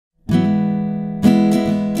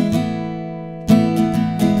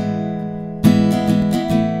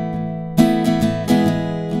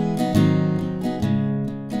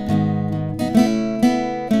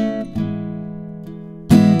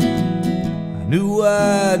Knew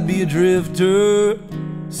I'd be a drifter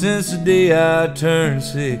since the day I turned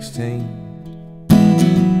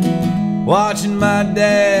 16. Watching my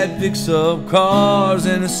dad fix up cars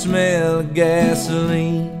and the smell of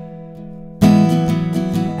gasoline.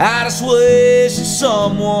 I just wish that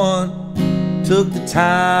someone took the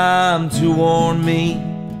time to warn me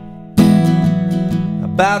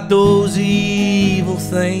about those evil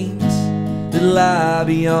things that lie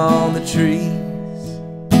beyond the trees.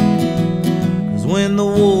 'Cause when the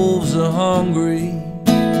wolves are hungry,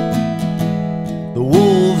 the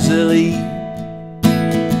wolves will eat.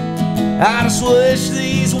 I just wish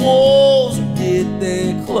these wolves would get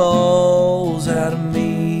their claws out of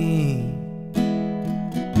me.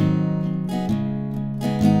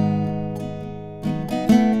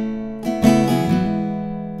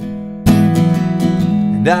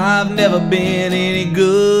 And I've never been any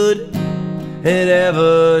good at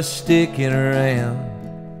ever sticking around,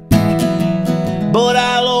 but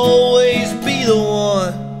I'll always be the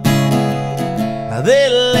one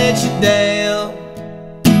that'll let you down.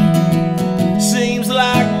 Seems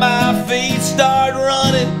like my feet start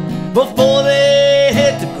running before they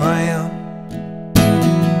hit the ground.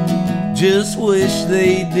 Just wish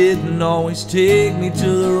they didn't always take me to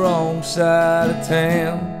the wrong side of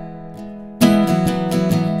town.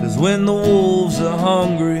 'Cause when the wolves are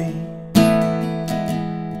hungry,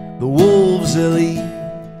 the wolves will eat.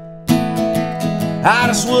 I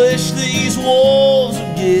just wish these wolves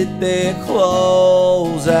would get their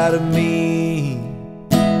claws out of me.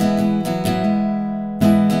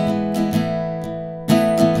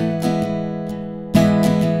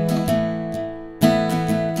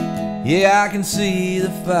 Yeah, I can see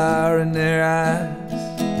the fire in their eyes,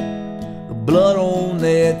 the blood on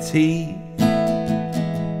their teeth.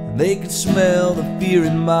 They can smell the fear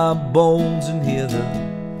in my bones and hear the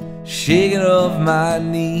shaking of my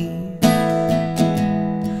knees.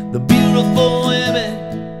 The beautiful women,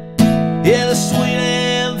 yeah, the sweet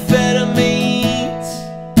amphetamines.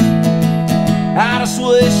 I just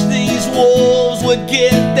wish these wolves would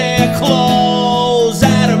get their claws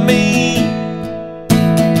out of me.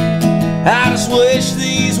 I just wish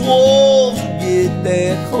these wolves would get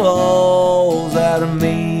their claws